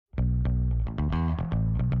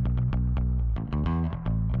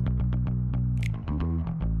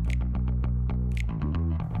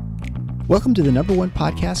Welcome to the number one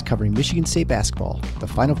podcast covering Michigan State basketball. The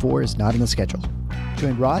Final Four is not in the schedule.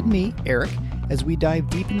 Join Rod and me, Eric, as we dive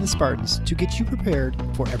deep into the Spartans to get you prepared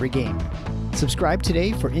for every game. Subscribe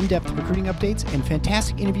today for in-depth recruiting updates and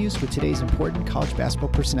fantastic interviews with today's important college basketball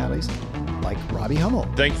personalities like Robbie Hummel.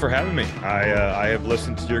 Thanks for having me. I have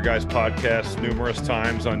listened to your guys' podcast numerous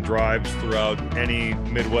times on drives throughout any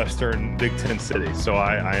Midwestern Big Ten city, so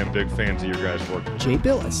I am big fans of your guys' work. Jay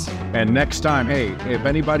Billis. And next time, hey, if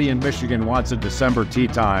anybody in Michigan wants a December tea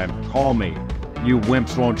time, call me. You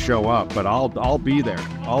wimps won't show up, but I'll be there.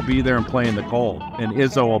 I'll be there and play in the cold. And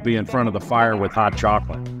Izzo will be in front of the fire with hot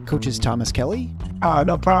chocolate. Coaches Thomas Kelly.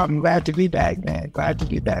 No problem. Glad to be back, man. Glad to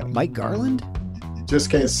be back. Mike Garland. Just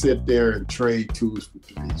can't sit there and trade twos for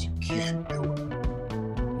threes. You can't do it.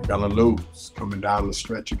 You're gonna lose. Coming down the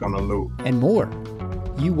stretch, you're gonna lose. And more.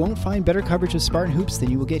 You won't find better coverage of Spartan hoops than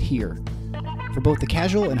you will get here. For both the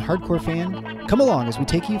casual and hardcore fan, come along as we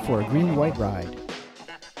take you for a green and white ride.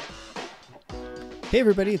 Hey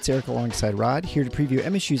everybody, it's Eric alongside Rod, here to preview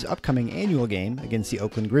MSU's upcoming annual game against the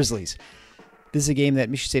Oakland Grizzlies. This is a game that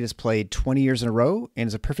Michigan State has played 20 years in a row and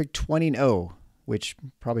is a perfect 20-0. Which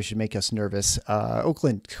probably should make us nervous.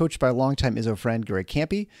 Oakland, coached by longtime Izzo friend Greg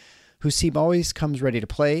Campy, whose team always comes ready to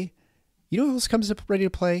play. You know who else comes up ready to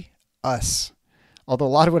play? Us. Although a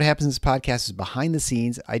lot of what happens in this podcast is behind the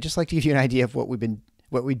scenes, I just like to give you an idea of what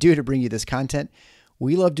we do to bring you this content.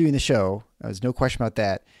 We love doing the show. There's no question about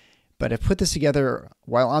that. But I've put this together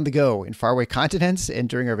while on the go in faraway continents and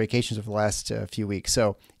during our vacations over the last few weeks.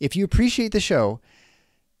 So if you appreciate the show,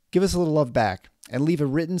 give us a little love back and leave a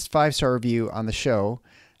written 5-star review on the show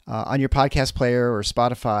on your podcast player or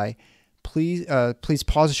Spotify. Please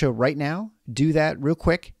pause the show right now. Do that real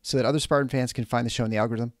quick so that other Spartan fans can find the show in the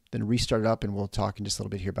algorithm. Then restart it up, and we'll talk in just a little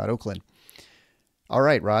bit here about Oakland. All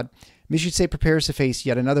right, Rod. Michigan State prepares to face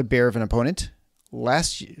yet another bear of an opponent.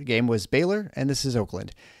 Last game was Baylor, and this is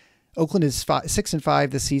Oakland. Oakland is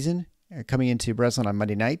 6-5 this season, coming into Breslin on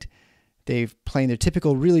Monday night. They've playing their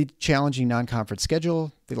typical, really challenging non-conference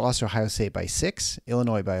schedule. They lost to Ohio State by 6,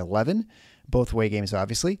 Illinois by 11, both away games,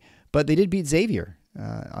 obviously. But they did beat Xavier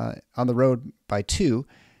on the road by 2,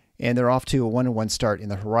 and they're off to a 1-1 start in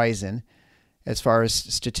the Horizon. As far as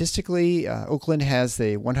statistically, Oakland has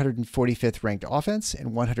the 145th ranked offense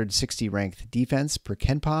and 160 ranked defense per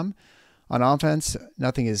KenPom. On offense,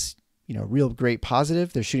 nothing is real great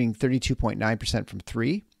positive. They're shooting 32.9% from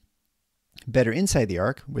 3. Better inside the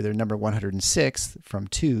arc, where they're number 106 from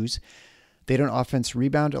 2s. They don't offense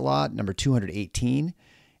rebound a lot, number 218,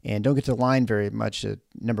 and don't get to the line very much,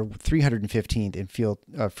 number 315th in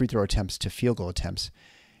free throw attempts to field goal attempts,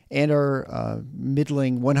 and are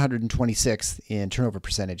middling 126th in turnover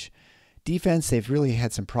percentage. Defense, they've really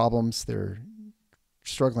had some problems. They're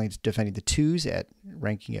struggling defending the 2s at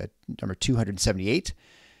ranking at number 278.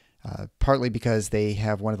 Partly because they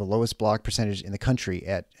have one of the lowest block percentages in the country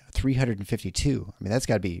at 352. I mean, that's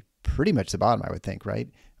got to be pretty much the bottom, I would think, right?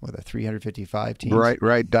 With a 355 team.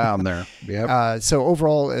 Right down there. Yep. So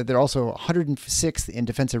overall, they're also 106th in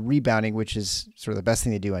defensive rebounding, which is sort of the best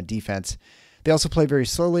thing they do on defense. They also play very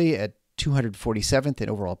slowly at 247th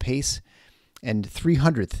in overall pace and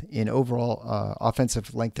 300th in overall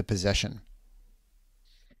offensive length of possession.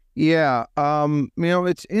 Yeah.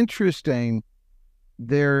 It's interesting.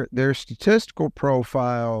 Their statistical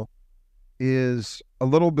profile is a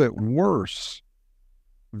little bit worse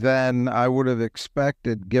than I would have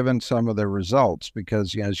expected given some of their results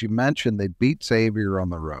because, as you mentioned, they beat Xavier on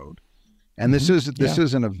the road. And this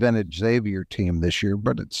isn't a vintage Xavier team this year,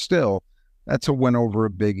 but that's a win over a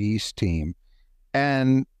Big East team.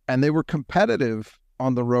 And they were competitive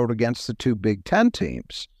on the road against the 2 Big Ten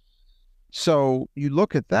teams. So you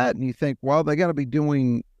look at that and you think, well, they got to be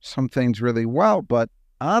doing some things really well, but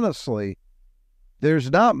honestly, there's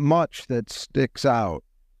not much that sticks out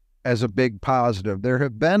as a big positive. There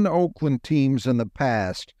have been Oakland teams in the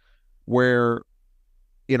past where,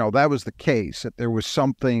 that was the case, that there was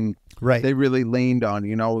something they really leaned on.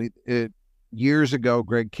 Years ago,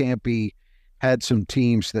 Greg Campy had some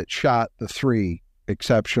teams that shot the 3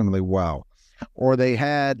 exceptionally well, or they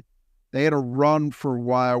had a run for a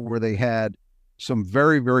while where they had some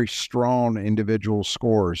very, very strong individual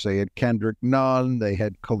scorers. They had Kendrick Nunn, they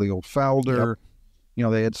had Khalil Felder,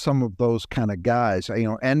 they had some of those kind of guys,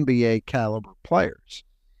 NBA caliber players.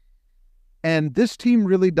 And this team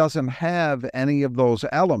really doesn't have any of those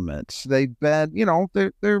elements. They've been,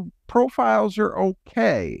 their profiles are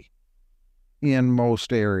okay in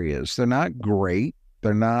most areas. They're not great.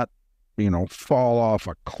 They're not, fall off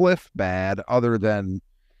a cliff bad other than,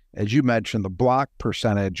 as you mentioned, the block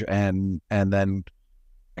percentage and then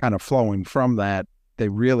kind of flowing from that, they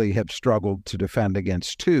really have struggled to defend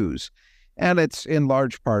against 2s. And it's in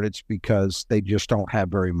large part, it's because they just don't have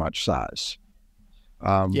very much size.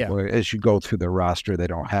 As you go through the roster, they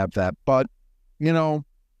don't have that. But, you know,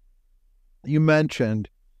 you mentioned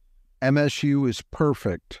MSU is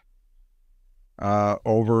perfect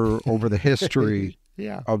over the history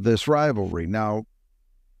of this rivalry. Now,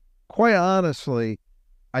 quite honestly,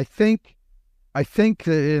 I think that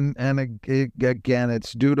again,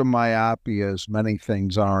 it's due to myopia, as many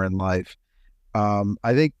things are in life.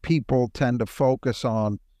 I think people tend to focus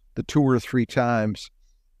on the 2 or 3 times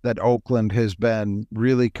that Oakland has been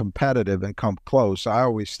really competitive and come close. I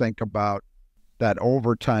always think about that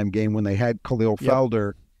overtime game when they had Khalil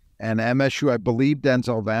Felder and MSU. I believe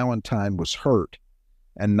Denzel Valentine was hurt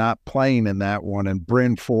and not playing in that one, and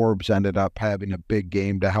Bryn Forbes ended up having a big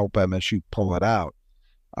game to help MSU pull it out.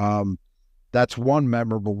 That's one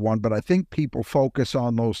memorable one, but I think people focus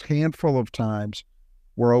on those handful of times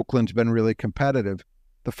where Oakland's been really competitive.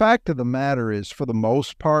 The fact of the matter is, for the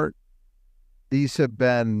most part, these have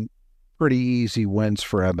been pretty easy wins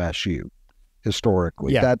for MSU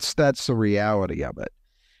historically. That's the reality of it.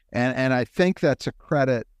 And I think that's a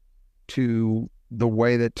credit to the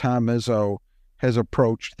way that Tom Izzo has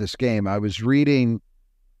approached this game. I was reading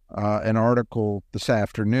an article this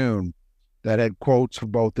afternoon that had quotes from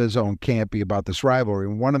both Izzo and Campy about this rivalry.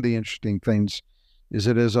 And one of the interesting things is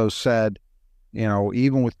that Izzo said, you know,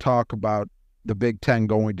 even with talk about the Big Ten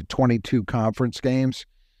going to 22 conference games,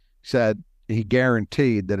 said he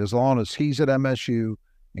guaranteed that as long as he's at MSU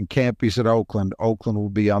and Campy's at Oakland, Oakland will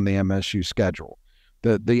be on the MSU schedule.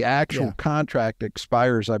 The actual contract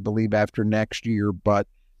expires, I believe, after next year, but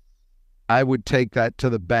I would take that to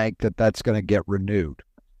the bank that that's going to get renewed.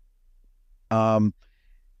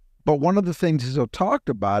 But one of the things Izzo talked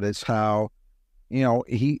about is how, you know,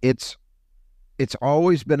 it's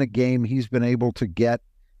always been a game he's been able to get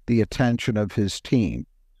the attention of his team.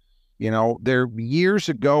 You know, there years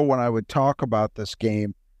ago when I would talk about this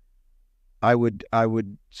game, I would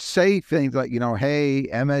say things like, you know, hey,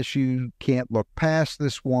 MSU can't look past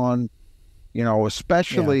this one, you know,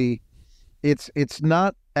 especially it's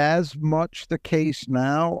not as much the case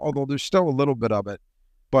now, although there's still a little bit of it.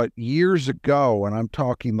 But years ago, and I'm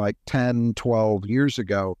talking like 10, 12 years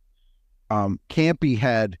ago, Campy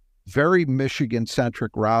had very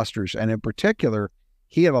Michigan-centric rosters, and in particular,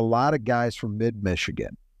 he had a lot of guys from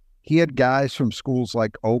mid-Michigan. He had guys from schools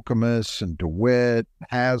like Okemos and DeWitt,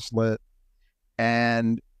 Hazlitt,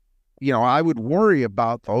 and, you know, I would worry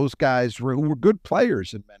about those guys who were good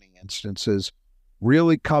players in many instances,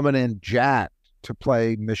 really coming in jacked to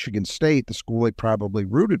play Michigan State, the school they probably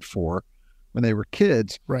rooted for when they were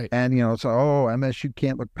kids. Right. And, you know, so, MSU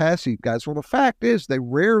can't look past these guys. Well, the fact is they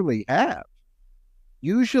rarely have.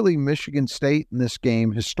 Usually Michigan State in this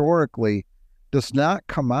game historically does not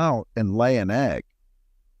come out and lay an egg.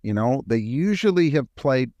 You know, they usually have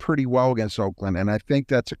played pretty well against Oakland, and I think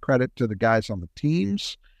that's a credit to the guys on the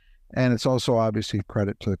teams, and it's also obviously a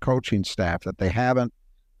credit to the coaching staff that they haven't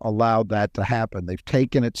allowed that to happen. They've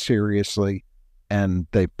taken it seriously, and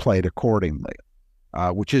they've played accordingly,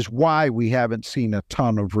 which is why we haven't seen a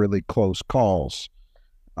ton of really close calls.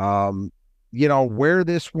 You know, where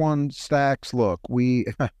this one stacks, look,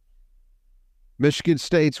 Michigan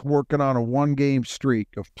State's working on a 1-game streak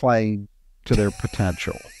of playing to their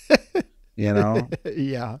potential. You know?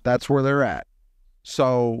 Yeah. That's where they're at.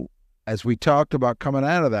 So, as we talked about coming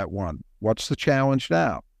out of that one, what's the challenge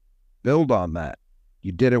now? Build on that.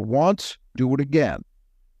 You did it once, do it again.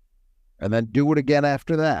 And then do it again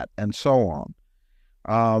after that, and so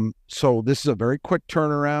on. So this is a very quick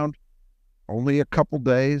turnaround. Only a couple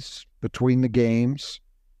days between the games.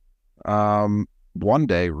 1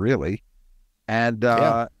 day, really. And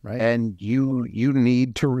and you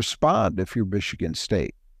need to respond if you're Michigan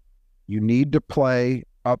State. You need to play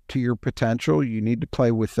up to your potential. You need to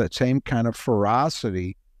play with that same kind of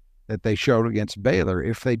ferocity that they showed against Baylor.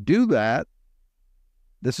 If they do that,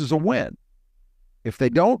 this is a win. If they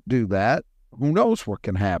don't do that, who knows what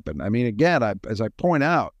can happen? I mean, again, as I point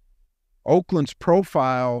out, Oakland's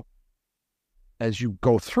profile, as you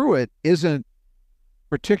go through it, isn't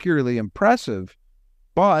particularly impressive,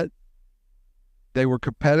 but they were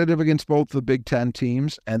competitive against both the Big Ten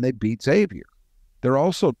teams, and they beat Xavier. They're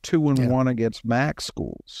also 2-1 against MAC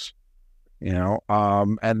schools, you know,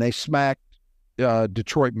 and they smacked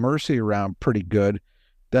Detroit Mercy around pretty good.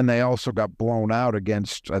 Then they also got blown out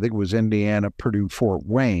against, I think it was Indiana, Purdue, Fort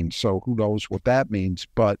Wayne. So who knows what that means?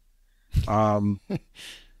 But,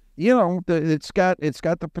 you know, it's got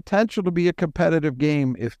the potential to be a competitive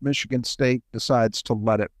game if Michigan State decides to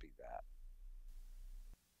let it be that.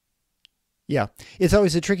 Yeah, it's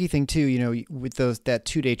always a tricky thing too. You know, with that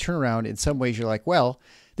 2-day turnaround. In some ways, you're like, well,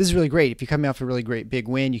 this is really great. If you're coming off a really great big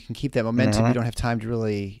win, you can keep that momentum. You don't have time to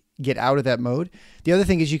really get out of that mode. The other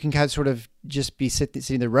thing is you can kind of sort of just be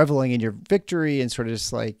sitting there reveling in your victory and sort of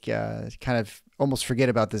just like kind of almost forget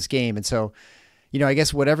about this game. And so, I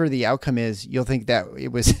guess whatever the outcome is, you'll think that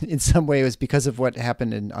it was in some way it was because of what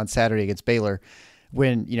happened on Saturday against Baylor,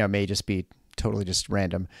 when it may just be totally just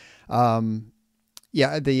random. The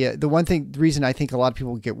reason I think a lot of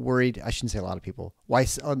people get worried, I shouldn't say a lot of people, why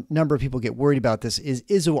a number of people get worried about this is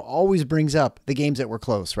Izzo always brings up the games that were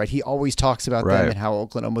close, right? He always talks about them and how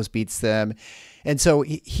Oakland almost beats them. And so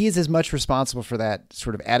he is as much responsible for that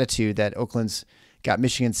sort of attitude that Oakland's got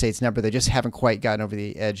Michigan State's number. They just haven't quite gotten over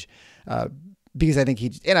the edge. Because I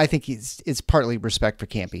think it's partly respect for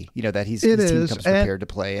Campy, that his team comes prepared to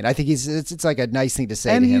play. And I think it's like a nice thing to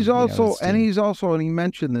say. And to he's him, also, and he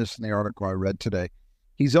mentioned this in the article I read today.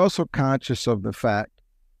 He's also conscious of the fact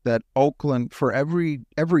that Oakland, for every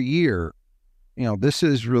year, this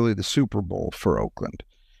is really the Super Bowl for Oakland.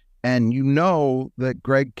 And that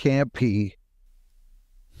Greg Campy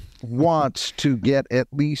wants to get at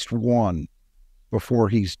least one before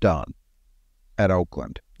he's done at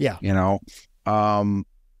Oakland. Yeah.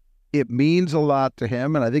 It means a lot to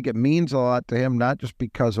him, and I think it means a lot to him not just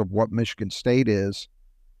because of what Michigan State is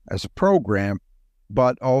as a program,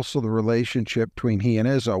 but also the relationship between he and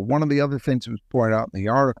Izzo. One of the other things that was pointed out in the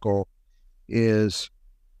article is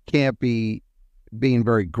Campy being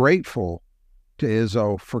very grateful to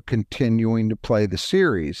Izzo for continuing to play the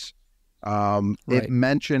series. It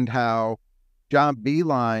mentioned how John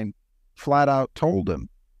Beilein flat out told him,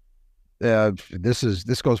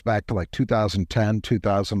 this goes back to like 2010,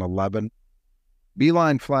 2011.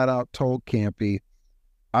 Beilein flat out told Campy,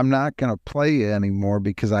 I'm not going to play you anymore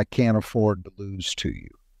because I can't afford to lose to you.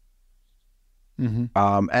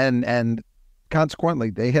 Mm-hmm. And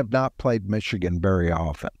consequently, they have not played Michigan very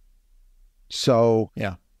often. So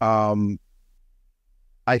yeah,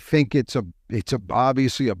 I think it's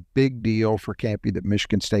obviously a big deal for Campy that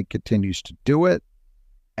Michigan State continues to do it.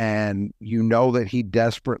 And that he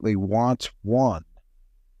desperately wants one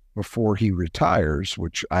before he retires,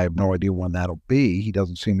 which I have no idea when that'll be. He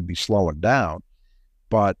doesn't seem to be slowing down.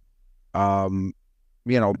 But,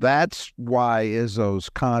 that's why Izzo's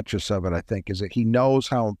conscious of it, I think, is that he knows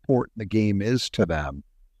how important the game is to them.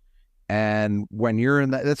 And when you're in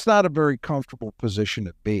that, it's not a very comfortable position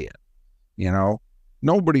to be in.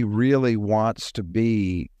 Nobody really wants to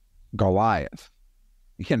be Goliath,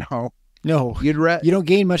 No, you don't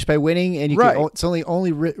gain much by winning, and it's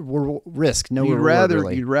only risk. No,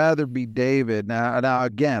 you'd rather be David. Now,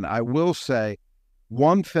 again, I will say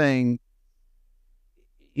one thing.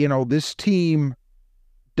 This team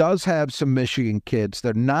does have some Michigan kids.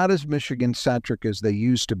 They're not as Michigan centric as they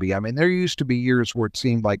used to be. I mean, there used to be years where it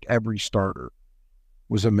seemed like every starter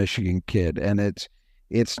was a Michigan kid, and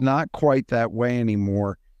it's not quite that way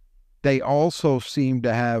anymore. They also seem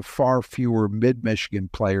to have far fewer mid-Michigan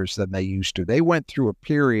players than they used to. They went through a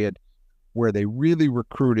period where they really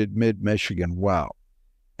recruited mid-Michigan well.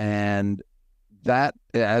 And that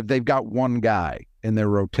they've got one guy in their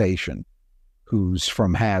rotation who's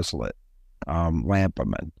from Hazlitt,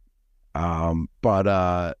 Lampeman. But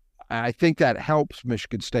I think that helps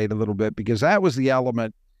Michigan State a little bit because that was the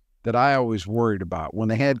element that I always worried about when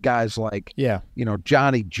they had guys like,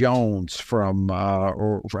 Johnny Jones from,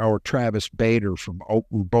 or Travis Bader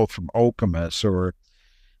both from Okemos, or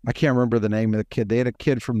I can't remember the name of the kid. They had a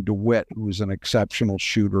kid from DeWitt who was an exceptional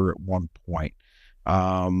shooter at one point.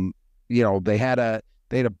 They had a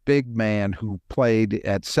big man who played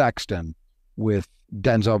at Sexton with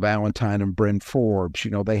Denzel Valentine and Bryn Forbes.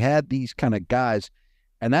 They had these kind of guys,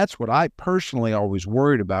 and that's what I personally always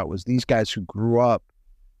worried about was these guys who grew up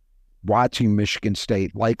watching Michigan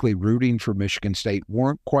State, likely rooting for Michigan State,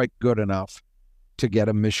 weren't quite good enough to get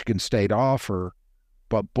a Michigan State offer.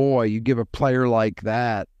 But boy, you give a player like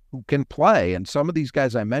that who can play, and some of these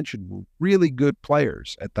guys I mentioned were really good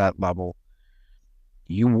players at that level,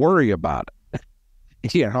 you worry about it.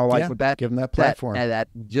 With that, give them that platform. That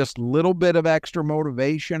just little bit of extra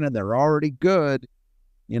motivation, and they're already good,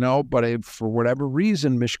 but for whatever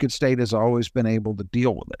reason, Michigan State has always been able to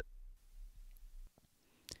deal with it.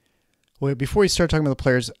 Well, before we start talking about the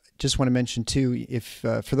players, just want to mention too, if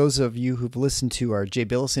for those of you who've listened to our Jay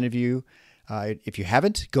Billis interview, if you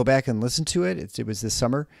haven't, go back and listen to it. It was this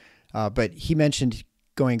summer, but he mentioned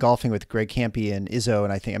going golfing with Greg Campy and Izzo,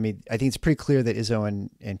 and I think it's pretty clear that Izzo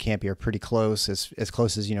and Campy are pretty close, as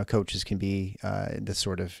close as coaches can be in this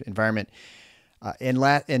sort of environment. And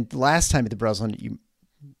last time at the Breslin,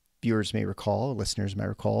 viewers may recall, listeners may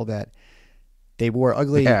recall that they wore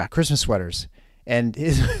ugly Christmas sweaters, and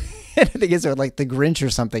I think it's like the Grinch or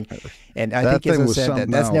something. And I think Izzo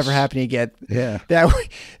said that's never happening again. Yeah.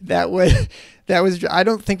 That was. I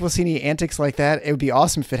don't think we'll see any antics like that. It would be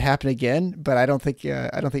awesome if it happened again, but I don't think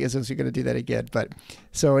Izzo's going to do that again. But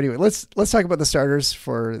so anyway, let's talk about the starters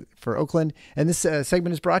for Oakland. And this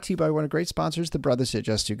segment is brought to you by one of great sponsors, the Brothers at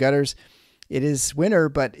Just Two Gutters. It is winter,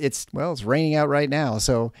 but it's raining out right now.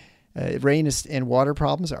 So rain and water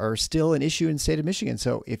problems are still an issue in the state of Michigan.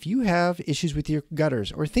 So if you have issues with your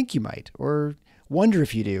gutters, or think you might, or wonder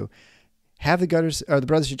if you do, have the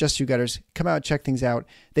Brothers at Just Two Gutters come out and check things out.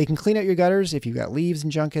 They can clean out your gutters if you've got leaves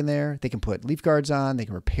and junk in there. They can put leaf guards on. They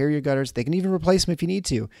can repair your gutters. They can even replace them if you need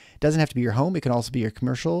to. It doesn't have to be your home. It can also be your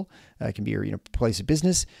commercial. It can be your place of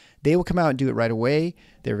business. They will come out and do it right away.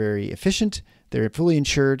 They're very efficient. They're fully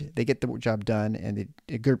insured. They get the job done, and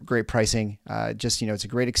they great pricing. It's a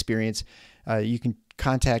great experience. You can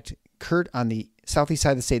contact Kurt on the southeast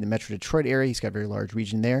side of the state, the Metro Detroit area. He's got a very large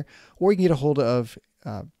region there. Or you can get a hold of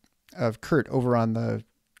Kurt over on the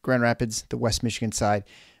Grand Rapids, the West Michigan side.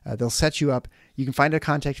 They'll set you up. You can find our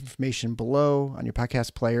contact information below on your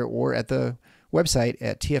podcast player or at the website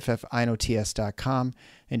at tffinots.com,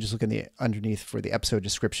 and just look underneath for the episode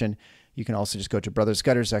description. You can also just go to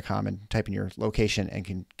brothersgutters.com and type in your location and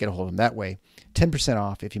can get a hold of them that way. 10%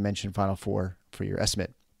 off if you mention Final Four for your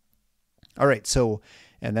estimate. All right,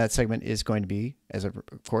 and that segment is going to be, of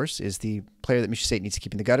course, is the player that Michigan State needs to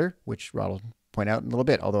keep in the gutter, which Rod will point out in a little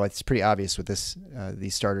bit, although it's pretty obvious with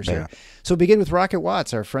these starters here. So we'll begin with Rocket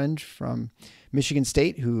Watts, our friend from Michigan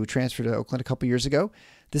State who transferred to Oakland a couple years ago.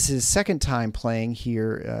 This is his second time playing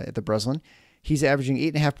here at the Breslin. He's averaging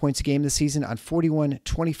 8.5 points a game this season on 41,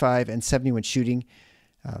 25, and 71 shooting.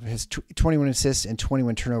 Has 21 assists and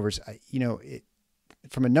 21 turnovers.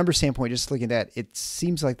 From a number standpoint, just looking at that, it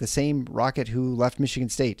seems like the same Rocket who left Michigan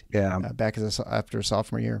State back after a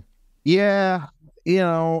sophomore year. Yeah, he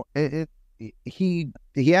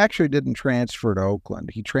actually didn't transfer to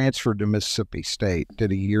Oakland. He transferred to Mississippi State,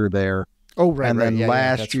 did a year there. Oh, right. And then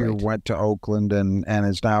last year right. went to Oakland and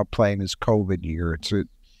is now playing his COVID year.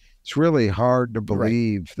 It's really hard to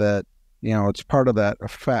believe that, it's part of that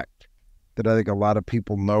effect that I think a lot of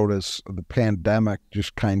people notice of the pandemic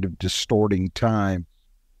just kind of distorting time,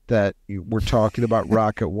 that we're talking about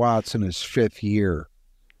Rocket Watts in his fifth year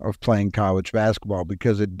of playing college basketball,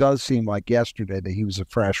 because it does seem like yesterday that he was a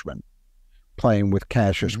freshman playing with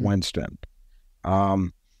Cassius Winston. A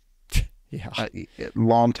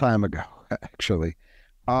long time ago, actually.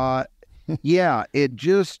 It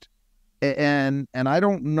just, and I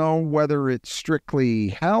don't know whether it's strictly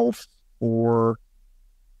health or,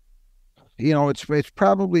 it's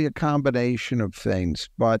probably a combination of things,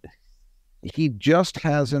 but he just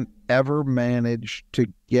hasn't ever managed to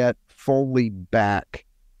get fully back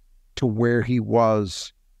to where he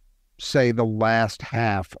was, say, the last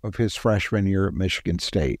half of his freshman year at Michigan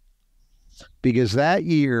State. Because that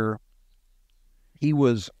year, he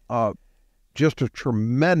was just a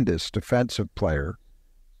tremendous defensive player.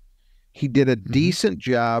 He did a decent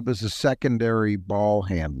job as a secondary ball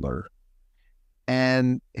handler,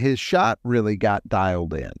 and his shot really got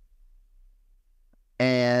dialed in.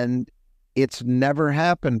 And it's never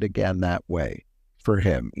happened again that way for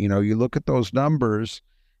him. You look at those numbers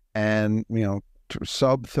and,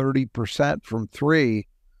 sub 30% from three.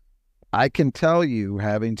 I can tell you,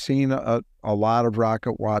 having seen a lot of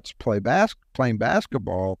Rocket Watts playing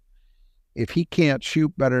basketball, if he can't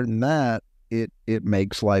shoot better than that, it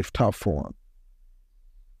makes life tough for him,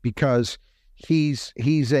 because he's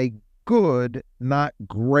a good, not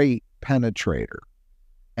great penetrator.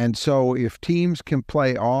 And so if teams can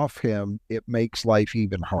play off him, it makes life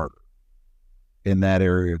even harder in that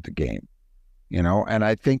area of the game. And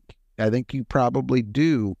I think you probably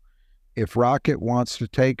do. If Rocket wants to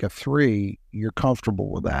take a three, you're comfortable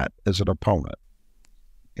with that as an opponent.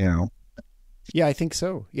 Yeah, I think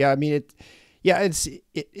so. Yeah, I mean, it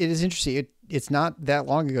is interesting. It's not that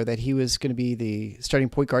long ago that he was going to be the starting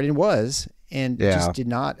point guard, and just did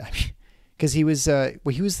not, because he was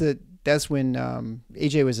that's when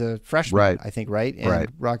AJ was a freshman, right? I think, right? And right.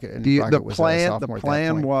 Rocket was a sophomore. The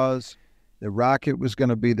plan was that Rocket was going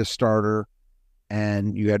to be the starter,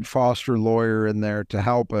 and you had Foster Lawyer in there to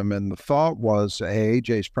help him. And the thought was, hey,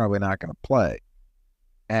 AJ's probably not going to play.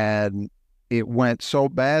 And it went so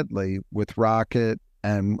badly with Rocket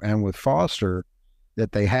and with Foster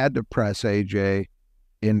that they had to press AJ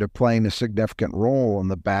into playing a significant role in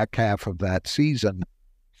the back half of that season,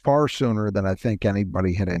 far sooner than I think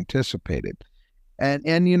anybody had anticipated. And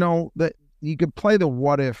that you could play the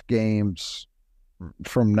what if games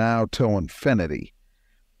from now till infinity,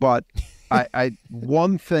 but I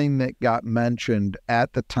one thing that got mentioned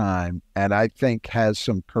at the time, and I think has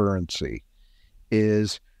some currency,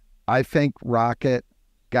 is I think Rocket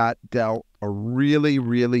got dealt a really,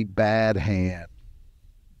 really bad hand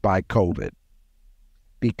by COVID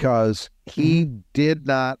because he did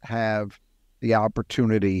not have the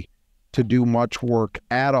opportunity to do much work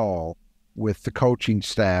at all with the coaching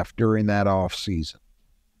staff during that off season.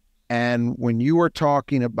 And when you are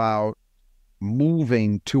talking about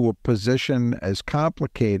moving to a position as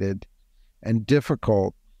complicated and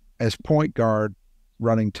difficult as point guard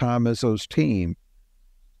running Tom Izzo's team,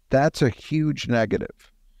 that's a huge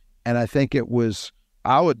negative. And I think it was,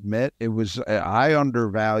 I'll admit, I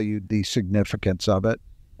undervalued the significance of it.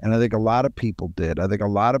 And I think a lot of people did. I think a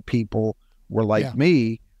lot of people were like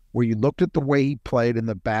me, where you looked at the way he played in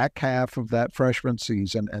the back half of that freshman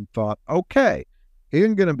season and thought, okay, he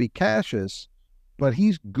isn't going to be Cassius, but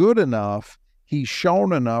he's good enough. He's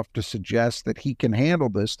shown enough to suggest that he can handle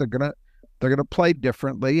this. They're gonna play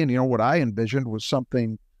differently. And you know what I envisioned was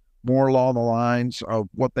something more along the lines of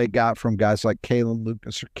what they got from guys like Kalen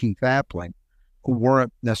Lucas or Keith Appling, who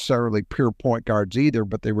weren't necessarily pure point guards either,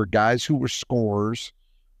 but they were guys who were scorers,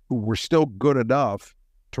 who were still good enough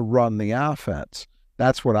to run the offense.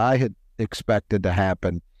 That's what I had expected to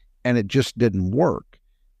happen, and it just didn't work.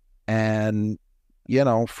 And, you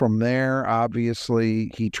know, from there,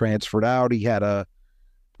 obviously, he transferred out. He had a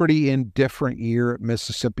pretty indifferent year at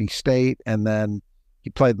Mississippi State, and then he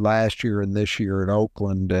played last year and this year at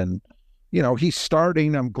Oakland. And, you know, he's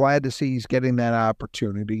starting. I'm glad to see he's getting that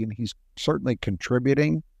opportunity, and he's certainly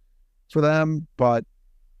contributing for them. But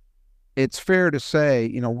it's fair to say,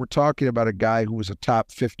 you know, we're talking about a guy who was a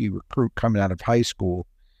top 50 recruit coming out of high school.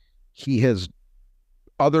 He has,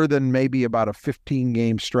 other than maybe about a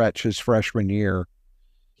 15-game stretch his freshman year,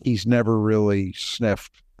 he's never really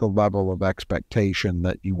sniffed the level of expectation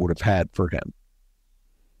that you would have had for him.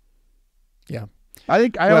 Yeah. I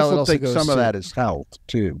also think some of that is health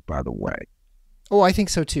too, by the way. Oh, I think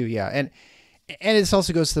so too. Yeah. And it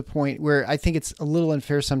also goes to the point where I think it's a little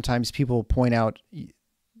unfair. Sometimes people point out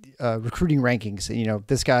recruiting rankings, you know,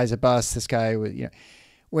 this guy's a bust, this guy, you know,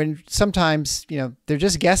 when sometimes, you know, they're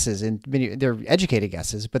just guesses, and they're educated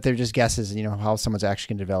guesses, but they're just guesses, you know, how someone's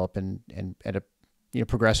actually going to develop and you know,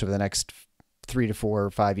 progress over the next 3 to 4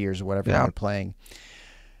 or 5 years or whatever they're playing.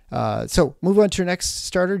 So move on to our next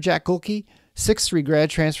starter, Jack Golke, 6'3" grad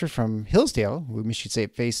transfer from Hillsdale, who Michigan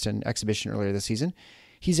State faced an exhibition earlier this season.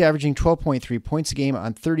 He's averaging 12.3 points a game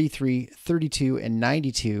on 33, 32, and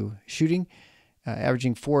 92 shooting,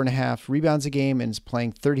 averaging 4.5 rebounds a game, and is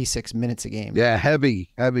playing 36 minutes a game. Yeah, heavy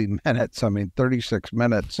minutes. I mean, 36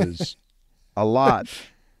 minutes is a lot.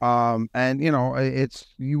 And, you know,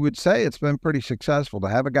 you would say it's been pretty successful to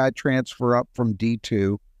have a guy transfer up from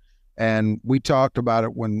D2. And we talked about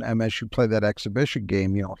it when MSU played that exhibition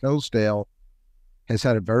game. You know, Hillsdale has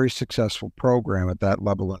had a very successful program at that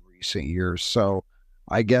level in recent years. So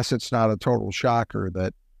I guess it's not a total shocker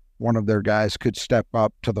that one of their guys could step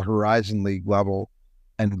up to the Horizon League level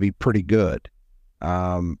and be pretty good.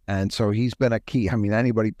 And so he's been a key. I mean,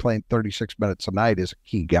 anybody playing 36 minutes a night is a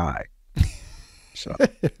key guy. So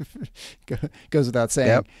goes without saying.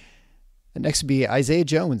 Yep. And next would be Isaiah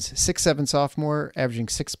Jones, 6'7" sophomore, averaging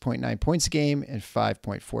 6.9 points a game and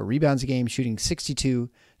 5.4 rebounds a game, shooting 62,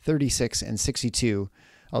 36, and 62,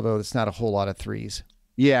 although it's not a whole lot of threes.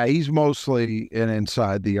 Yeah, he's mostly an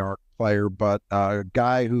inside the arc player, but a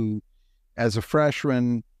guy who, as a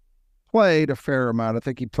freshman, played a fair amount. I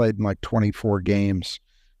think he played in like 24 games,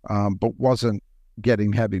 but wasn't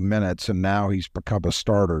getting heavy minutes, and now he's become a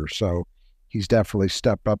starter. So he's definitely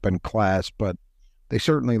stepped up in class, but they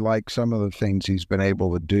certainly like some of the things he's been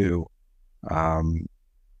able to do.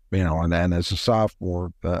 You know, and then as a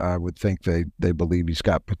sophomore, I would think they believe he's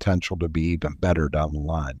got potential to be even better down the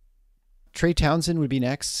line. Trey Townsend would be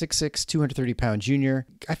next, 6'6", 230-pound junior.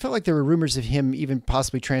 I felt like there were rumors of him even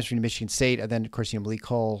possibly transferring to Michigan State, and then, of course, you know, Malik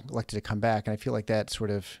Hall elected to come back, and I feel like that sort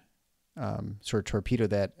of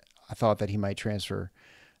torpedoed that. I thought that he might transfer,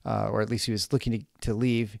 or at least he was looking to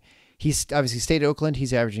leave. He's obviously stayed at Oakland.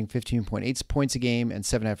 He's averaging 15.8 points a game and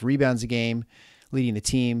 7.5 rebounds a game, leading the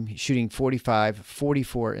team, shooting 45,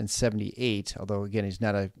 44, and 78, although, again, he's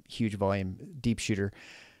not a huge volume deep shooter.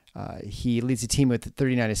 He leads the team with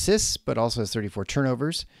 39 assists, but also has 34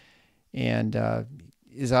 turnovers, and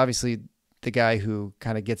is obviously the guy who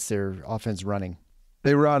kind of gets their offense running.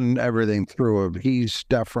 They run everything through him. He's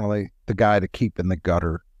definitely the guy to keep in the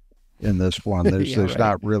gutter in this one. There's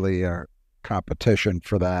not really a competition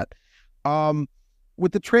for that.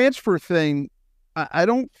 With the transfer thing, I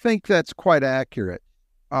don't think that's quite accurate.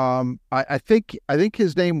 I think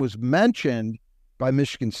his name was mentioned, by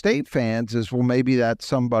Michigan State fans is, well, maybe that's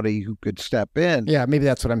somebody who could step in. Yeah, maybe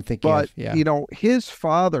that's what I'm thinking But, of. Yeah. you know, his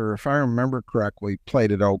father, if I remember correctly,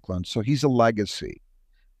 played at Oakland, so he's a legacy.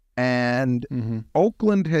 And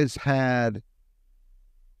Oakland has had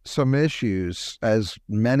some issues, as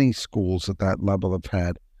many schools at that level have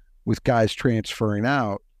had, with guys transferring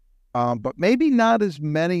out, but maybe not as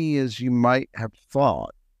many as you might have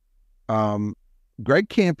thought. Greg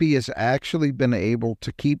Kampe has actually been able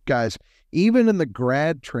to keep guys, even in the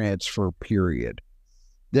grad transfer period.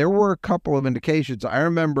 There were a couple of indications. I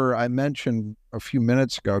remember I mentioned a few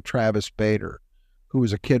minutes ago Travis Bader, who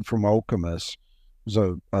was a kid from Okemos, was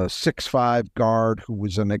a 6'5" guard who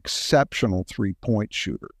was an exceptional three-point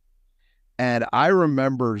shooter. And I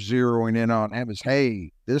remember zeroing in on him as,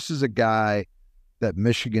 hey, this is a guy that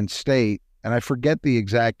Michigan State, and I forget the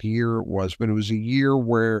exact year it was, but it was a year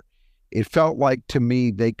where it felt like to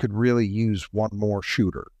me they could really use one more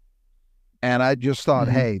shooter. And I just thought,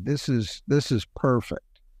 hey, this is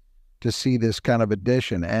perfect to see this kind of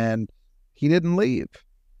addition. And he didn't leave.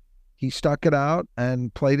 He stuck it out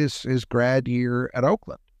and played his grad year at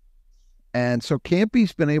Oakland. And so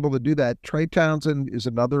Kampe's been able to do that. Trey Townsend is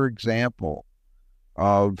another example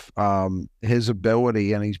of his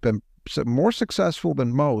ability, and he's been more successful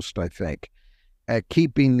than most, I think, at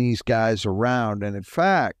keeping these guys around. And in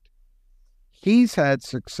fact, he's had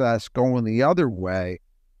success going the other way.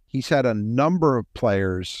 He's had a number of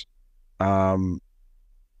players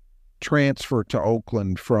transfer to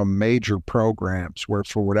Oakland from major programs where,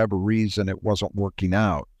 for whatever reason, it wasn't working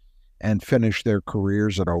out, and finish their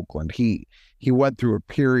careers at Oakland. He went through a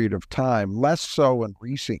period of time, less so in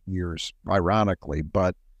recent years, ironically,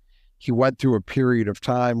 but he went through a period of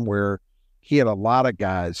time where he had a lot of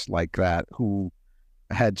guys like that who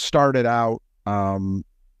had started out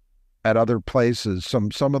at other places.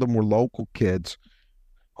 Some of them were local kids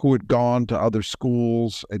who had gone to other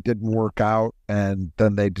schools. It didn't work out, and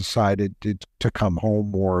then they decided to come home,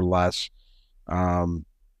 more or less. I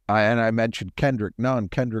mentioned Kendrick Nunn.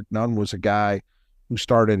 Kendrick Nunn was a guy who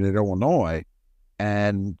started at Illinois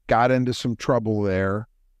and got into some trouble there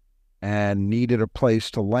and needed a place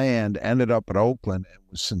to land, ended up at Oakland, and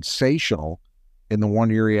was sensational in the 1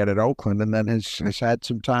 year he had at Oakland, and then has had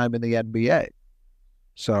some time in the NBA.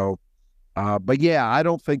 So, but yeah, I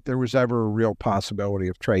don't think there was ever a real possibility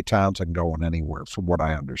of Trey Townsend going anywhere, from what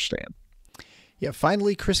I understand. Yeah,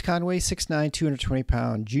 finally, Chris Conway, 6'9",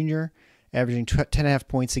 220-pound junior, averaging 10.5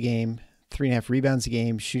 points a game, 3.5 rebounds a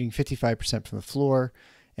game, shooting 55% from the floor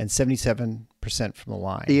and 77% from the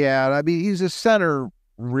line. Yeah, I mean, he's a center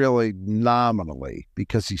really nominally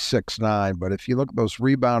because he's 6'9", but if you look at those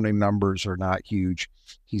rebounding numbers are not huge.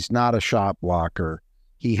 He's not a shot blocker.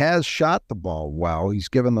 He has shot the ball well. He's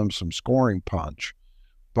given them some scoring punch,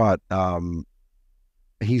 but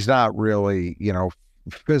he's not really,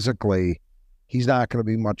 physically, he's not going to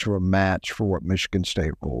be much of a match for what Michigan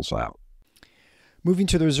State rolls out. Moving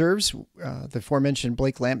to the reserves, the aforementioned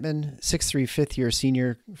Blake Lampman, 6'3", fifth-year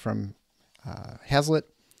senior from Hazlitt.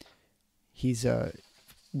 He's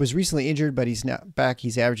was recently injured, but he's now back.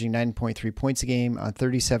 He's averaging 9.3 points a game on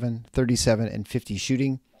 37, 37, and 50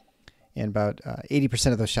 shooting. And about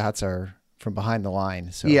 80% of those shots are from behind the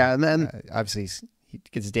line. So yeah, and then obviously he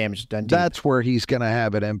gets damage done deep. That's where he's going to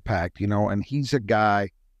have an impact, and he's a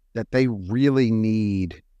guy that they really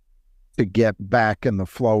need to get back in the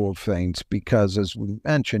flow of things because, as we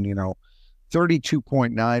mentioned,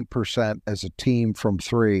 32.9% as a team from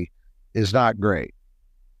three is not great.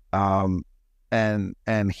 And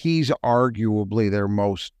he's arguably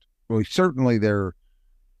certainly their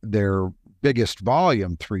biggest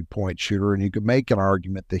volume three-point shooter, and you could make an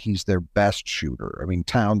argument that he's their best shooter. I mean,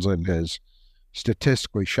 Townsend has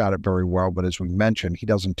statistically shot it very well, but as we mentioned, he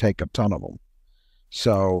doesn't take a ton of them.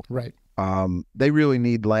 So right. They really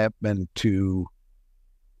need Lampman to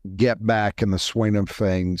get back in the swing of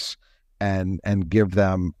things and give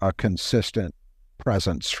them a consistent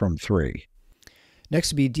presence from three.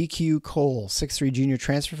 Next would be DQ Cole, 6'3" junior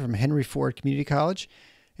transfer from Henry Ford Community College,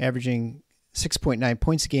 averaging 6.9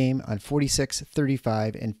 points a game on 46,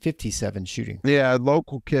 35, and 57 shooting. Yeah,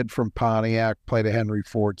 local kid from Pontiac, played at Henry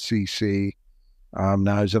Ford CC.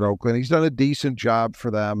 Now he's at Oakland. He's done a decent job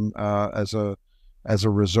for them as a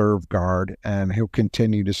reserve guard, and he'll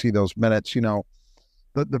continue to see those minutes.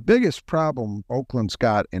 The biggest problem Oakland's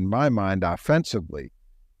got, in my mind, offensively,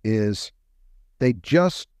 is they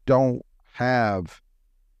just don't have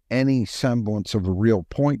any semblance of a real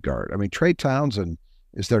point guard. I mean, Trey Townsend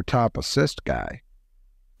is their top assist guy,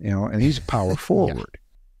 and he's a power forward. Yeah.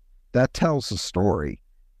 That tells the story.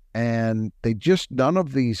 And none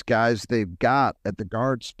of these guys they've got at the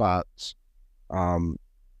guard spots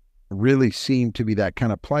really seem to be that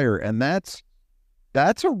kind of player. And that's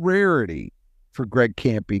a rarity for Greg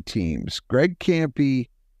Campy teams. Greg Campy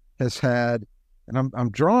has had, and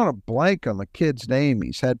I'm drawing a blank on the kid's name,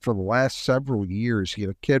 he's had for the last several years. He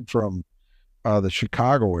had a kid from the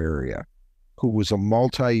Chicago area who was a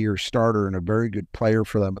multi-year starter and a very good player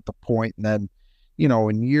for them at the point. And then, you know,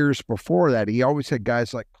 in years before that, he always had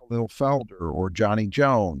guys like Khalil Felder or Johnny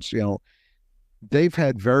Jones. You know, they've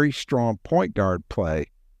had very strong point guard play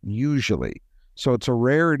usually. So it's a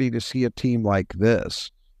rarity to see a team like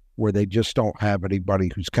this where they just don't have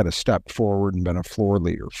anybody who's kind of stepped forward and been a floor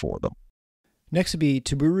leader for them. Next would be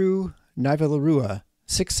Taburu Naivalarua,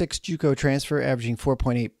 6'6" JUCO transfer, averaging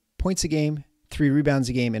 4.8 points a game, 3 rebounds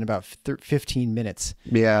a game in about 15 minutes.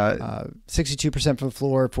 Yeah. 62% from the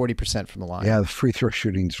floor, 40% from the line. Yeah, the free throw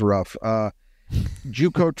shooting's rough.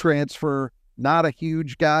 JUCO transfer, not a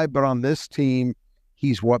huge guy, but on this team,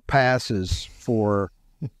 he's what passes for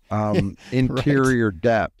interior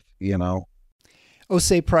depth, you know.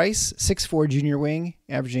 Osei Price, 6'4" junior wing,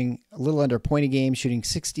 averaging a little under a point a game, shooting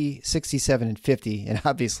 60, 67, and 50, and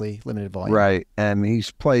obviously limited volume. Right, and he's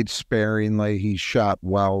played sparingly. He's shot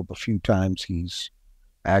well the few times he's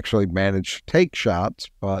actually managed to take shots,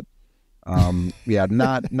 but yeah,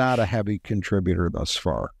 not a heavy contributor thus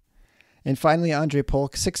far. And finally, Andre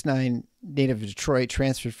Polk, 6'9", native of Detroit,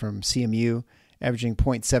 transferred from CMU, averaging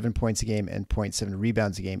 0.7 points a game and 0.7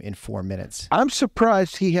 rebounds a game in 4 minutes. I'm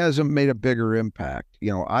surprised he hasn't made a bigger impact.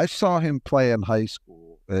 You know, I saw him play in high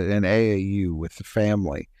school in AAU with the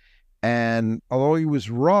family. And although he was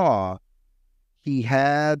raw, he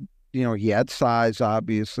had size,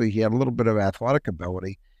 obviously. He had a little bit of athletic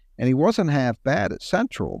ability, and he wasn't half bad at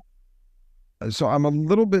Central. So I'm a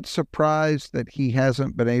little bit surprised that he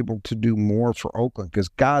hasn't been able to do more for Oakland, because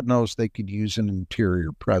God knows they could use an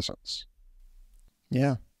interior presence.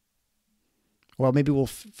 Yeah. Well, maybe we'll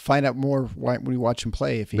find out more when we watch him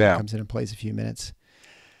play if he comes in and plays a few minutes.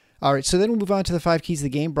 All right, so then we'll move on to the 5 keys of the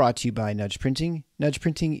game, brought to you by Nudge Printing. Nudge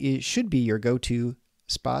Printing should be your go-to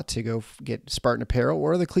spot to go get Spartan apparel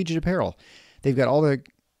or the collegiate apparel. They've got all the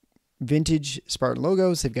vintage Spartan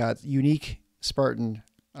logos. They've got unique Spartan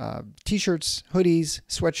T-shirts, hoodies,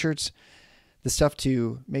 sweatshirts, the stuff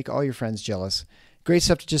to make all your friends jealous. Great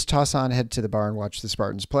stuff to just toss on, head to the bar and watch the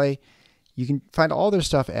Spartans play. You can find all their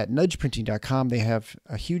stuff at nudgeprinting.com. They have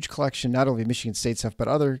a huge collection, not only of Michigan State stuff, but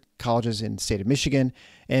other colleges in the state of Michigan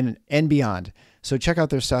and beyond. So check out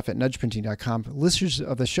their stuff at nudgeprinting.com. Listeners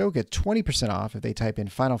of the show get 20% off if they type in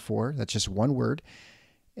Final Four, that's just one word,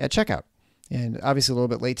 at checkout. And obviously a little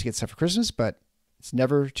bit late to get stuff for Christmas, but it's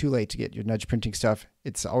never too late to get your Nudge Printing stuff.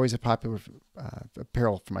 It's always a popular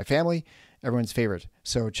apparel for my family, everyone's favorite.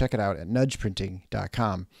 So check it out at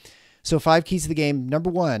nudgeprinting.com. So 5 keys to the game. Number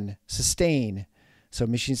 1, sustain. So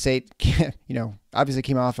Michigan State, obviously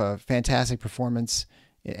came off a fantastic performance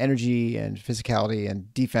in energy and physicality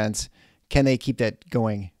and defense. Can they keep that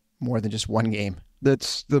going more than just one game?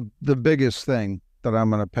 That's the biggest thing that I'm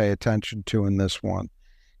going to pay attention to in this one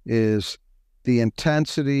is the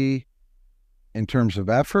intensity in terms of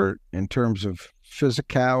effort, in terms of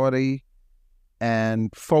physicality, and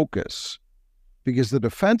focus. Because the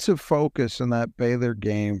defensive focus in that Baylor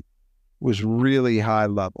game was really high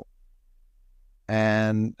level.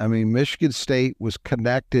 And I mean, Michigan State was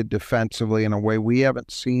connected defensively in a way we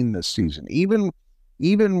haven't seen this season. Even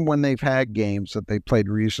when they've had games that they played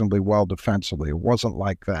reasonably well defensively, it wasn't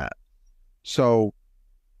like that. So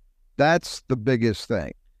that's the biggest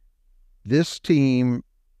thing. This team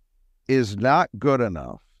is not good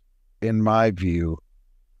enough, in my view,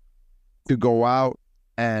 to go out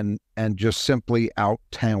and just simply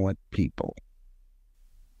out-talent people.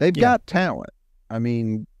 They've got talent. I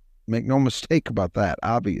mean, make no mistake about that,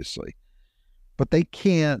 obviously. But they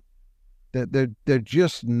can't, they're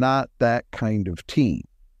just not that kind of team.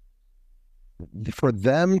 For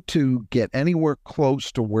them to get anywhere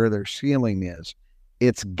close to where their ceiling is,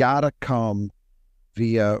 it's got to come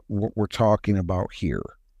via what we're talking about here.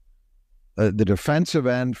 The defensive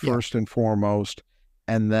end, first and foremost,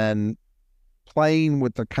 and then playing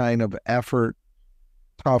with the kind of effort,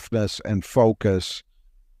 toughness, and focus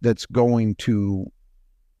that's going to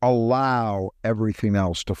allow everything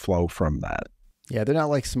else to flow from that. Yeah, they're not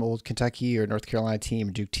like some old Kentucky or North Carolina team,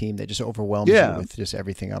 or Duke team that just overwhelms you with just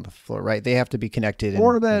everything on the floor, right? They have to be connected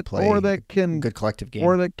and play good collective game.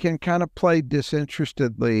 Or that can kind of play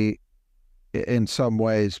disinterestedly in some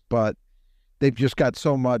ways, but they've just got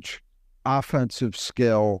so much offensive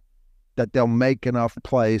skill that they'll make enough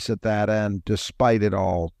plays at that end despite it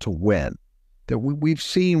all to win. That we've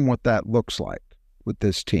seen what that looks like with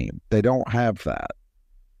this team. They don't have that.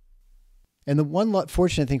 And the one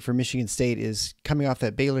fortunate thing for Michigan State is coming off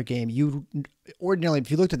that Baylor game, you ordinarily, if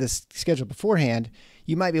you looked at this schedule beforehand,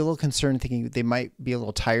 you might be a little concerned thinking they might be a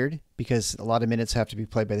little tired because a lot of minutes have to be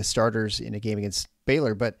played by the starters in a game against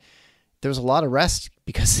Baylor. But there was a lot of rest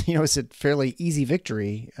because, it's a fairly easy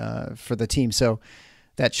victory for the team. So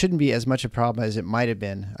that shouldn't be as much a problem as it might have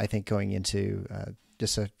been, I think, going into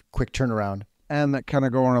just a quick turnaround. And that kind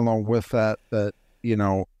of going along with that,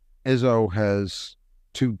 Izzo has,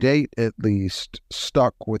 to date at least,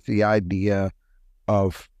 stuck with the idea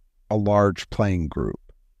of a large playing group.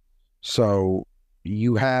 So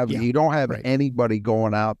you don't have anybody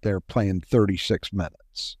going out there playing 36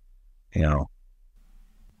 minutes, Yeah.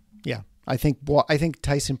 I think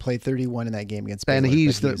Tyson played 31 in that game against Baylor. And and he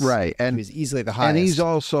was easily the highest. And he's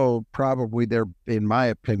also probably in my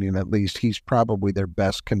opinion at least, he's probably their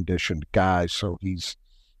best conditioned guy. So he's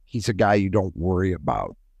a guy you don't worry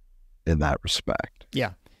about in that respect.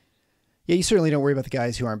 Yeah. Yeah, you certainly don't worry about the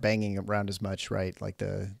guys who aren't banging around as much, right? Like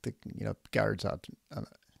the guards out in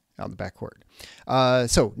the backcourt.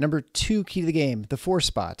 So number 2 key to the game, the 4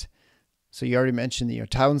 spot. So you already mentioned,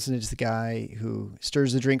 Townsend is the guy who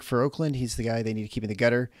stirs the drink for Oakland. He's the guy they need to keep in the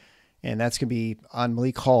gutter, and that's going to be on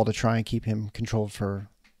Malik Hall to try and keep him controlled for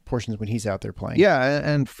portions when he's out there playing. Yeah,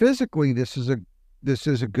 and physically, this is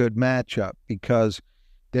a good matchup because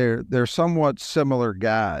they're somewhat similar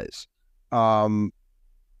guys.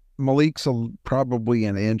 Malik's probably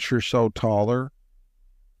an inch or so taller,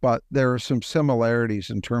 but there are some similarities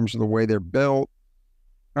in terms of the way they're built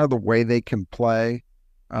or the way they can play.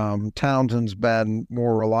 Townsend's been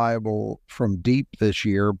more reliable from deep this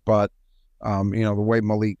year, but, the way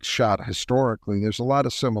Malik shot historically, there's a lot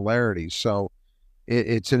of similarities. So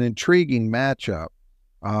it's an intriguing matchup.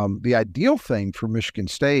 The ideal thing for Michigan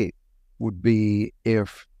State would be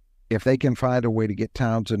if they can find a way to get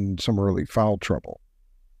Townsend in some early foul trouble.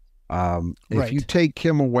 If you take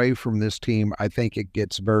him away from this team, I think it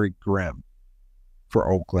gets very grim for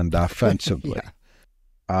Oakland offensively.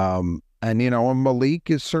 And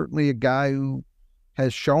Malik is certainly a guy who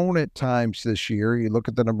has shown at times this year. You look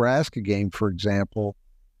at the Nebraska game, for example,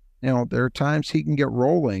 there are times he can get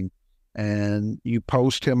rolling and you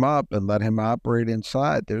post him up and let him operate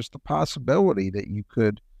inside. There's the possibility that you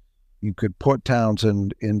could put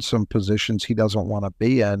Townsend in some positions he doesn't want to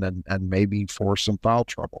be in and maybe force some foul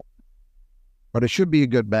trouble. But it should be a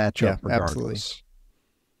good matchup regardless. Absolutely.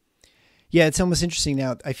 Yeah, it's almost interesting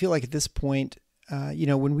now. I feel like at this point,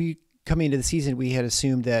 when we coming into the season, we had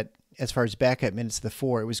assumed that as far as backup minutes of the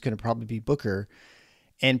 4, it was going to probably be Booker.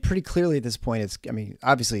 And pretty clearly at this point,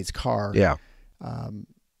 obviously it's Carr. Yeah.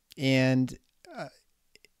 And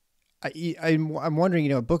I'm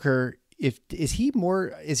wondering, Booker, is he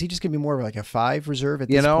just going to be more of like a 5 reserve at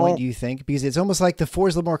this point, do you think? Because it's almost like the 4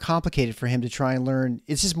 is a little more complicated for him to try and learn.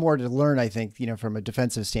 It's just more to learn, I think, from a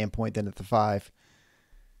defensive standpoint than at the 5.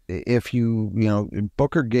 If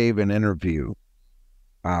Booker gave an interview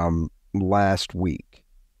last week,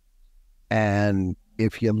 and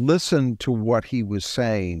if you listen to what he was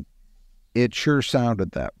saying, it sure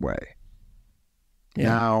sounded that way. Yeah.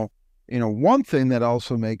 Now, one thing that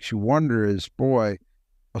also makes you wonder is, boy,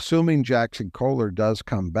 assuming Jackson Kohler does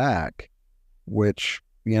come back, which,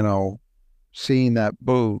 seeing that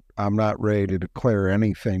boot, I'm not ready to declare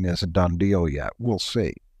anything as a done deal yet. We'll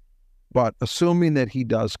see. But assuming that he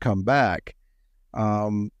does come back,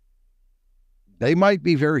 they might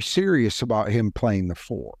be very serious about him playing the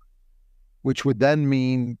 4, which would then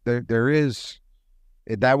mean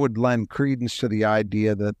that would lend credence to the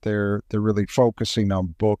idea that they're really focusing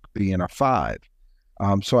on Book being a 5.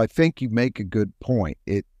 So I think you make a good point.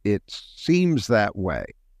 It seems that way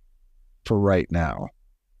for right now.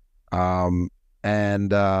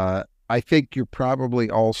 And I think you're probably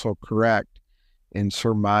also correct in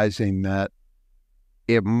surmising that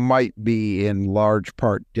it might be in large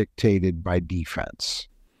part dictated by defense.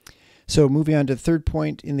 So moving on to the third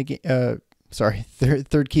point in the game,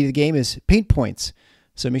 third key to the game is paint points.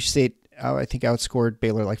 So Michigan State, I think, outscored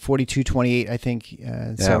Baylor like 42-28, I think.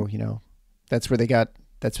 So, that's where they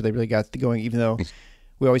really got going, even though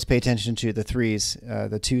we always pay attention to the 3s.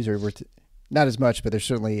 The 2s are worth not as much, but they're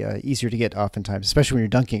certainly easier to get oftentimes, especially when you're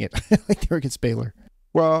dunking it like they were against Baylor.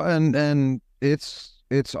 Well, and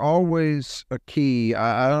it's always a key.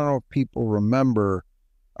 I don't know if people remember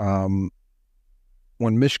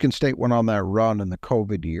when Michigan State went on that run in the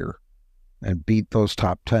COVID year and beat those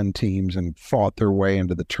top 10 teams and fought their way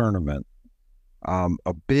into the tournament.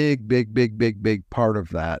 A big part of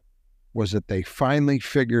that was that they finally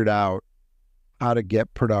figured out how to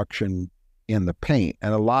get production in the paint.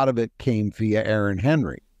 And a lot of it came via Aaron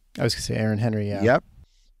Henry. I was going to say Aaron Henry, yeah. Yep.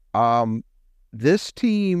 this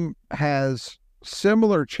team has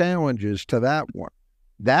similar challenges to that one.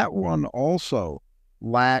 That one also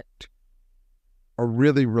lacked a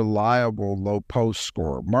really reliable low post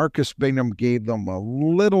scorer. Marcus Bingham gave them a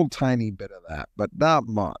little tiny bit of that, but not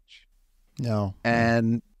much. No.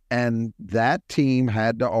 And that team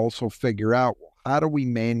had to also figure out, well, how do we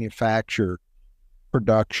manufacture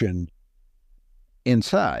production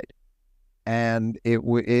inside? And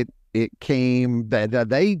it came that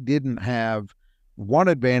they didn't have one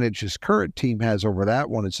advantage this current team has over that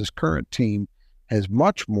one. Is this current team has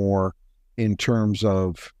much more in terms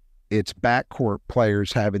of its backcourt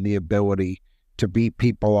players having the ability to beat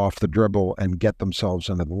people off the dribble and get themselves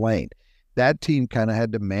into the lane. That team kind of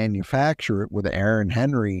had to manufacture it with Aaron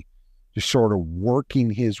Henry just sort of working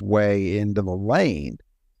his way into the lane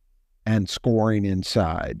and scoring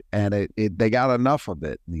inside. And they got enough of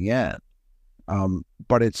it in the end.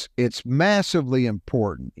 But it's massively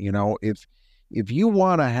important. You know, if you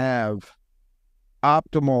want to have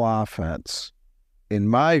optimal offense, in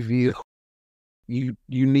my view, you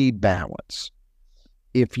need balance.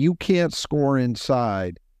 If you can't score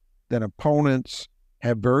inside, then opponents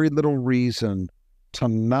have very little reason to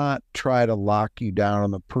not try to lock you down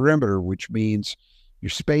on the perimeter, which means your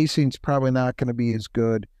spacing's probably not going to be as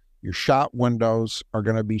good. Your shot windows are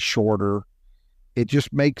going to be shorter. It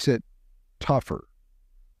just makes it tougher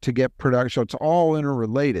to get production. So it's all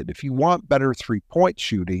interrelated. If you want better three-point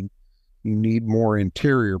shooting, you need more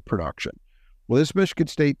interior production. Well, this Michigan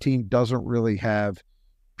State team doesn't really have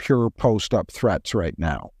pure post-up threats right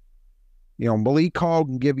now. You know, Malik Hall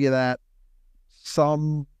can give you that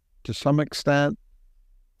to some extent.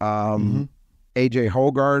 AJ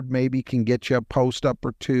Hogard maybe can get you a post-up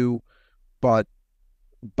or two, but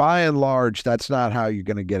by and large, that's not how you're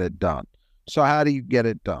going to get it done. So how do you get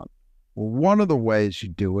it done? Well, one of the ways you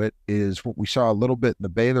do it is what we saw a little bit in the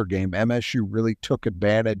Baylor game. MSU really took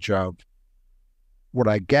advantage of what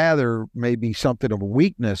I gather may be something of a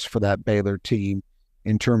weakness for that Baylor team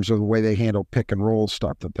in terms of the way they handle pick and roll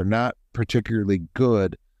stuff, that they're not particularly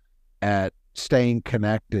good at staying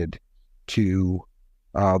connected to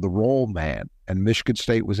the roll man. And Michigan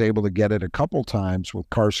State was able to get it a couple times with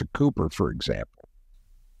Carson Cooper, for example,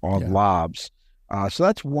 on lobs. So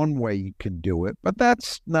that's one way you can do it, but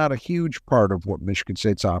that's not a huge part of what Michigan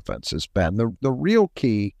State's offense has been. The real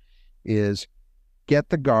key is get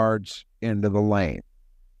the guards into the lane.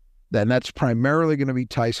 Then that's primarily going to be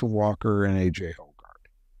Tyson Walker and AJ Hogard.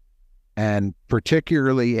 And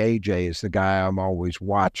particularly AJ is the guy I'm always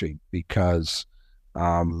watching because,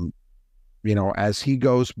 you know, as he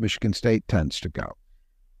goes, Michigan State tends to go.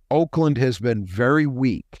 Oakland has been very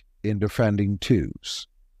weak in defending twos.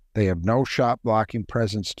 They have no shot blocking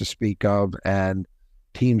presence to speak of, and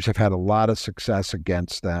teams have had a lot of success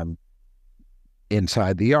against them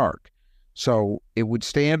inside the arc. So it would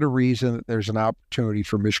stand to reason that there's an opportunity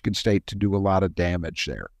for Michigan State to do a lot of damage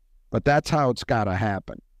there. But that's how it's got to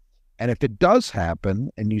happen. And if it does happen,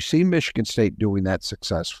 and you see Michigan State doing that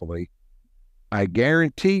successfully, I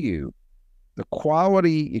guarantee you the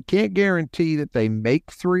quality, you can't guarantee that they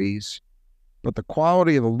make threes, but the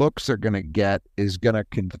quality of the looks they're going to get is going to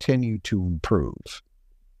continue to improve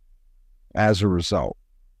as a result.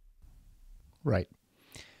 Right.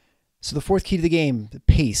 So the fourth key to the game, the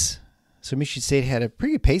pace. So Michigan State had a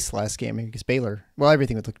pretty good pace last game against Baylor. Well,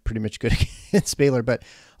 everything looked pretty much good against Baylor, but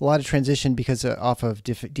a lot of transition because off of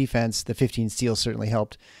defense. The 15 steals certainly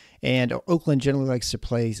helped. And Oakland generally likes to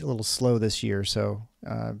play a little slow this year, so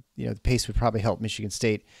you know, the pace would probably help Michigan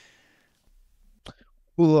State.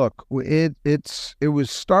 Well, look, it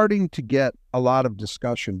was starting to get a lot of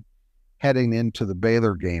discussion heading into the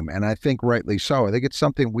Baylor game, and I think rightly so. I think it's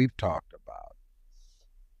something we've talked about.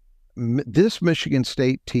 This Michigan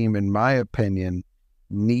State team, in my opinion,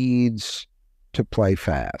 needs to play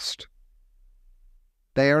fast.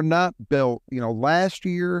 They are not built, you know, last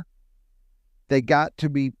year they got to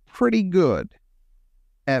be pretty good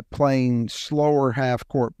at playing slower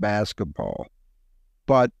half-court basketball.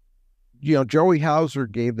 But, you know, Joey Hauser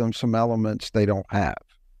gave them some elements they don't have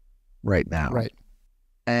right now. Right.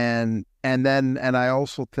 And I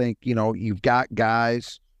also think, you know, you've got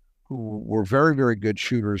guys who were very, very good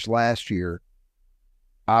shooters last year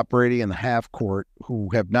operating in the half court who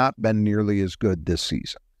have not been nearly as good this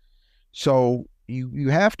season. So you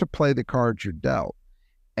have to play the cards you're dealt.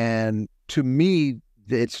 And to me,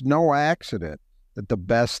 it's no accident that the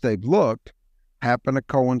best they've looked happened to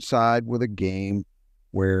coincide with a game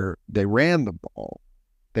where they ran the ball.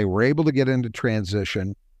 They were able to get into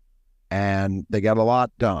transition, and they got a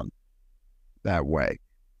lot done that way.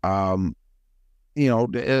 You know,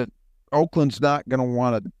 Oakland's not going to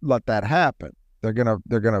want to let that happen. They're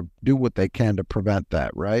gonna do what they can to prevent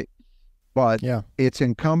that, right? But Yeah. it's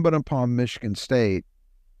incumbent upon Michigan State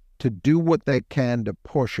to do what they can to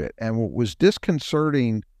push it. And what was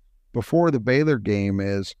disconcerting before the Baylor game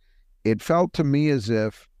is it felt to me as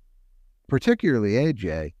if, particularly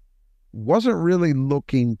AJ, wasn't really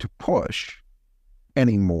looking to push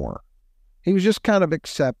anymore. He was just kind of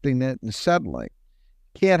accepting it and settling.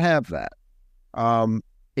 Can't have that.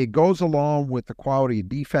 It goes along with the quality of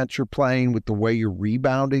defense you're playing, with the way you're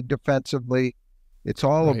rebounding defensively. It's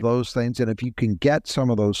all of those things. And if you can get some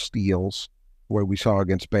of those steals, the way we saw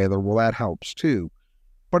against Baylor, well, that helps too.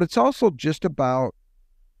 But it's also just about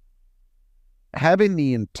having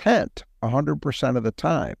the intent 100% of the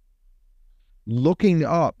time, looking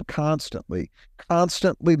up constantly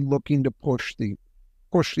looking to push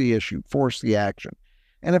the issue, force the action.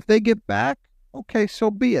 And if they get back, okay,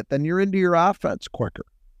 so be it. Then you're into your offense quicker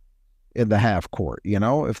in the half court.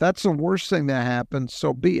 If that's the worst thing that happens,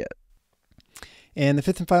 so be it. And the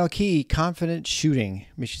fifth and final key, confident shooting.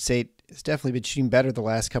 Michigan State has definitely been shooting better the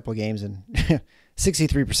last couple of games, and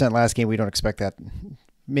 63% last game. We don't expect that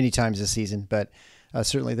many times this season, but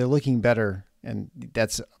certainly they're looking better, and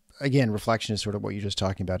that's, again, reflection is sort of what you're just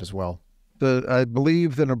talking about as well. I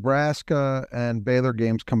believe the Nebraska and Baylor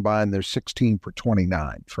games combined, they're 16 for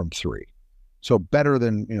 29 from three. So better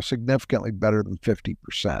than, significantly better than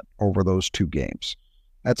 50% over those two games.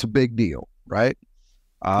 That's a big deal, right?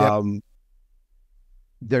 Yep.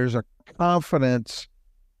 There's a confidence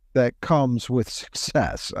that comes with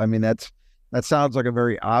success. I mean, that sounds like a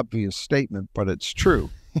very obvious statement, but it's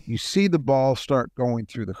true. You see the ball start going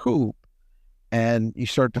through the hoop, and you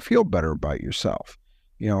start to feel better about yourself.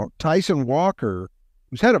 Tyson Walker,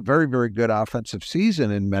 who's had a very, very good offensive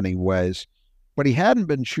season in many ways, but he hadn't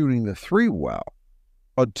been shooting the three well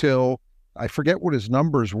until, I forget what his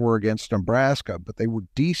numbers were against Nebraska, but they were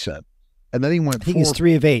decent. And then he went, I think he's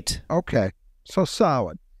 3 of 8. Okay, so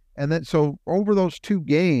solid. And then, so over those two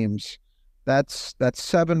games, that's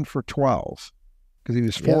 7 for 12, because he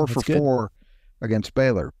was 4 for 4 against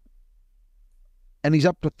Baylor. And he's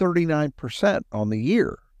up to 39% on the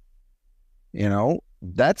year.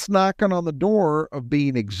 That's knocking on the door of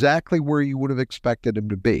being exactly where you would have expected him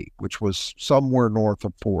to be, which was somewhere north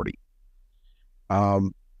of 40.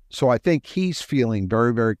 So I think he's feeling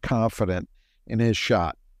very, very confident in his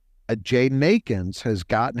shot. Jaden Akins has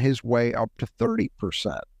gotten his way up to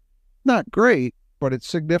 30%. Not great, but it's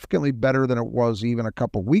significantly better than it was even a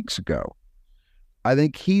couple weeks ago. I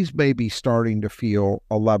think he's maybe starting to feel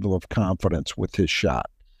a level of confidence with his shot.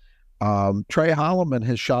 Trey Holloman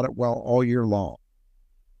has shot it well all year long.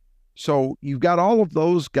 So you've got all of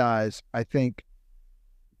those guys, I think,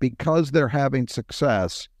 because they're having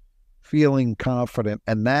success, feeling confident,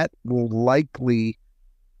 and that will likely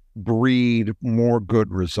breed more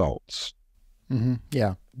good results. Mm-hmm.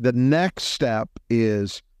 Yeah. The next step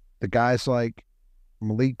is the guys like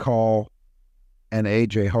Malik Hall and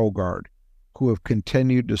AJ Hogard, who have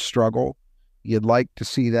continued to struggle. You'd like to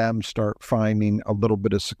see them start finding a little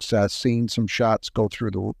bit of success, seeing some shots go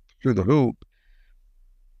through the hoop.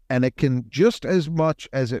 And it can, just as much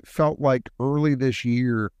as it felt like early this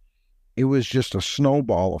year, it was just a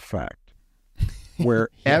snowball effect where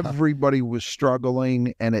everybody was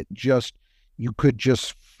struggling, and you could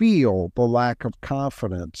just feel the lack of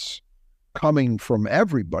confidence coming from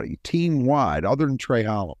everybody, team-wide, other than Trey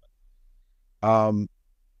Holloman.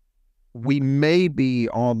 We may be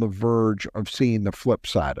on the verge of seeing the flip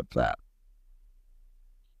side of that,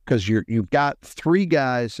 because you've got three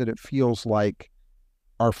guys that it feels like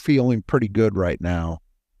are feeling pretty good right now.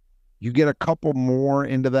 You get a couple more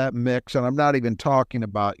into that mix, and I'm not even talking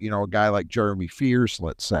about, a guy like Jeremy Fears,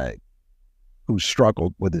 let's say, who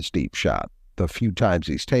struggled with his deep shot the few times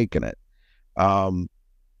he's taken it. But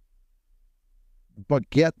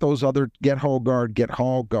get Hogard, get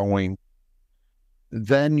Hall going,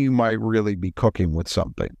 then you might really be cooking with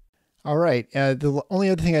something. All right. The only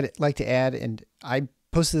other thing I'd like to add, and I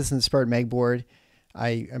posted this in the Spartan Mag board,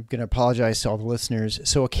 I'm going to apologize to all the listeners.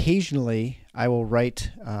 So occasionally I will write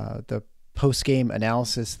the post-game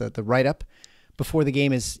analysis, the write-up before the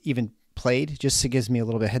game is even played, just so it gives me a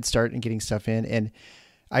little bit of head start in getting stuff in. And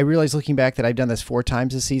I realized looking back that I've done this 4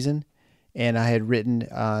 times this season, and I had written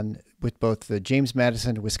on, with both the James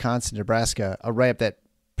Madison, Wisconsin, Nebraska, a write-up that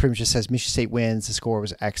pretty much just says Michigan State wins, the score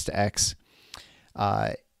was X to X.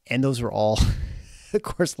 And those were all, of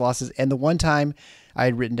course, losses. And the one time I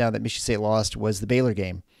had written down that Michigan State lost was the Baylor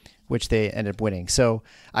game, which they ended up winning. So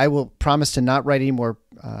I will promise to not write any more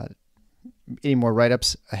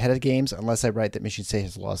write-ups ahead of games unless I write that Michigan State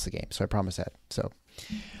has lost the game. So I promise that. So,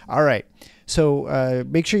 all right. So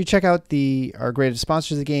make sure you check out our greatest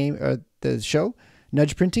sponsors of the game, the show,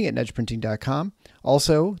 Nudge Printing at nudgeprinting.com.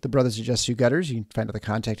 Also, the brothers at Just Two Gutters. You can find out the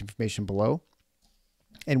contact information below.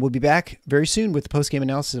 And we'll be back very soon with the post-game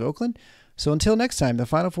analysis of Oakland. So until next time, the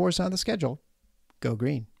Final Four is on the schedule. Go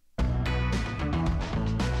Green.